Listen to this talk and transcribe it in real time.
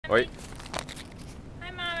Oi.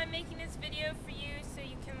 Hi Mom, I'm making this video for you so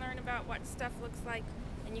you can learn about what stuff looks like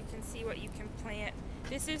and you can see what you can plant.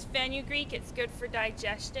 This is fenugreek. It's good for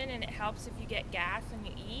digestion and it helps if you get gas when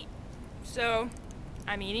you eat. So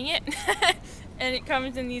I'm eating it and it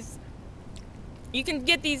comes in these, you can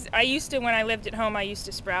get these, I used to, when I lived at home, I used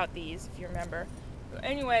to sprout these, if you remember. But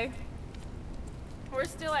anyway, we're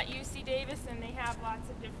still at UC Davis and they have lots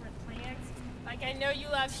of different plants. Like I know you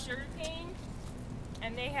love sugarcane,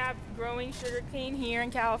 and they have growing sugarcane here in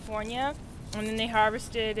California, and then they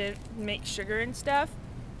harvest it and make sugar and stuff.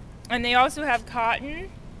 And they also have cotton,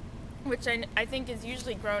 which I think is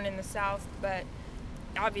usually grown in the South, but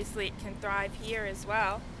obviously it can thrive here as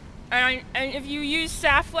well. And if you use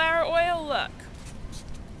safflower oil, look.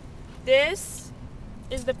 This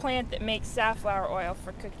is the plant that makes safflower oil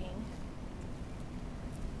for cooking.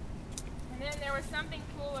 And then there was something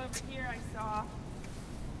cool over here I saw.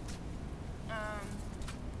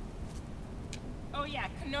 Oh yeah,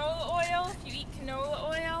 canola oil. If you eat canola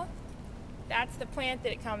oil, that's the plant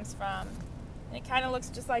that it comes from. And it kind of looks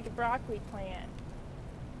just like a broccoli plant.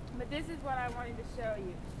 But this is what I wanted to show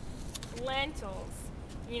you. Lentils.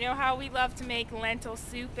 You know how we love to make lentil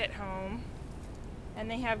soup at home?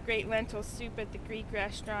 And they have great lentil soup at the Greek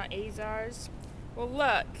restaurant Azar's. Well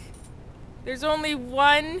look, there's only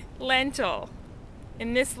one lentil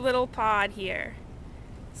in this little pod here.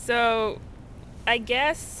 So I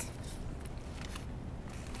guess,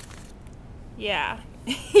 yeah,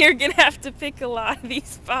 you're gonna have to pick a lot of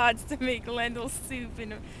these pods to make lentil soup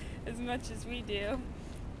as much as we do.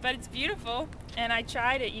 But it's beautiful, and I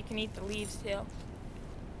tried it. You can eat the leaves too.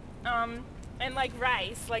 And like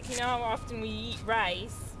rice, like you know how often we eat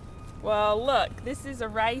rice? Well look, this is a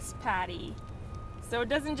rice patty. So it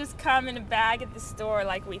doesn't just come in a bag at the store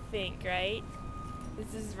like we think, right?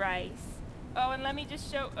 This is rice. Oh, and let me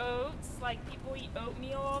just show oats. Like people eat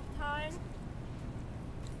oatmeal all the time.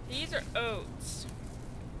 These are oats.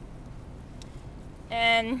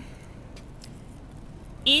 And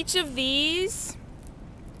each of these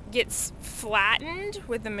gets flattened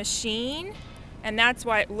with a machine, and that's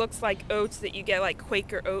why it looks like oats that you get like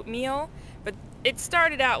Quaker oatmeal. But it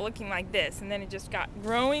started out looking like this, and then it just got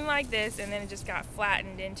growing like this, and then it just got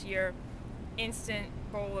flattened into your instant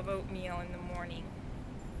bowl of oatmeal in the morning.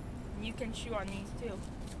 You can chew on these too.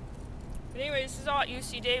 But anyway, this is all at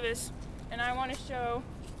UC Davis, and I want to show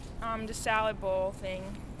the salad bowl thing.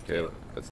 Okay, let's